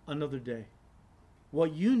go another day.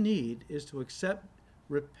 What you need is to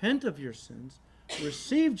repent of your sins,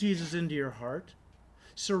 receive Jesus into your heart,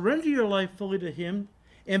 surrender your life fully to Him,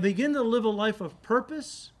 and begin to live a life of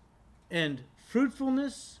purpose and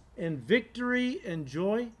fruitfulness and victory and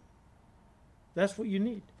joy. That's what you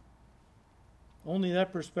need. Only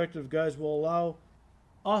that perspective, guys, will allow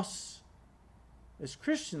us as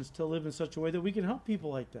Christians to live in such a way that we can help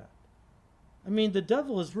people like that. I mean, the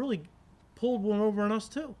devil has really pulled one over on us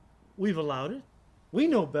too. We've allowed it. We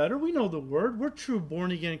know better. We know the Word. We're true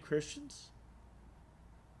born-again Christians.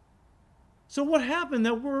 So what happened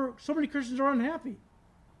that so many Christians are unhappy?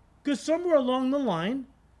 Because somewhere along the line,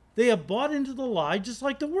 they have bought into the lie just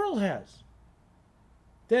like the world has.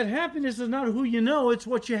 That happiness is not who you know, it's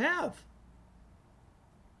what you have.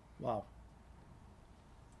 Wow.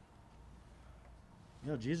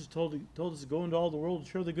 You know, Jesus told us to go into all the world and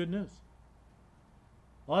share the good news.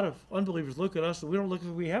 A lot of unbelievers look at us and we don't look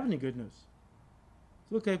like we have any good news.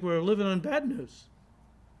 It looks like we're living on bad news.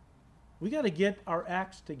 We got to get our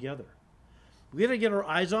acts together. We got to get our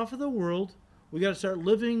eyes off of the world. We got to start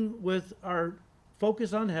living with our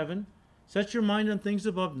focus on heaven. Set your mind on things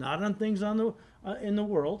above, not on things in the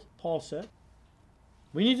world, Paul said.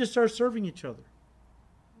 We need to start serving each other.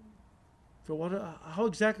 So how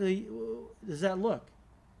exactly does that look?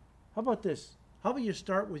 How about this? How about you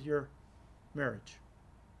start with your marriage?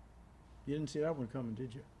 You didn't see that one coming,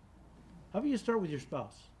 did you? How about you start with your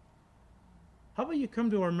spouse? How about you come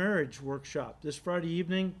to our marriage workshop this Friday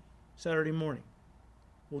evening, Saturday morning?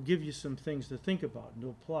 We'll give you some things to think about and to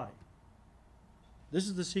apply. This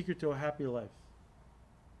is the secret to a happy life.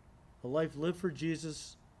 A life lived for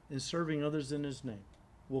Jesus and serving others in His name.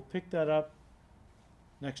 We'll pick that up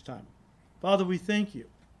next time. Father, we thank you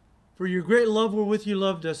for your great love wherewith you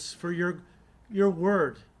loved us, for your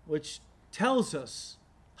word, which tells us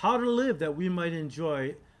how to live that we might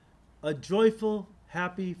enjoy a joyful,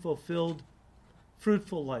 happy, fulfilled,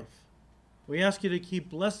 fruitful life. We ask you to keep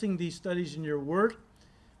blessing these studies in your word.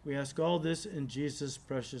 We ask all this in Jesus'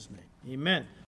 precious name. Amen.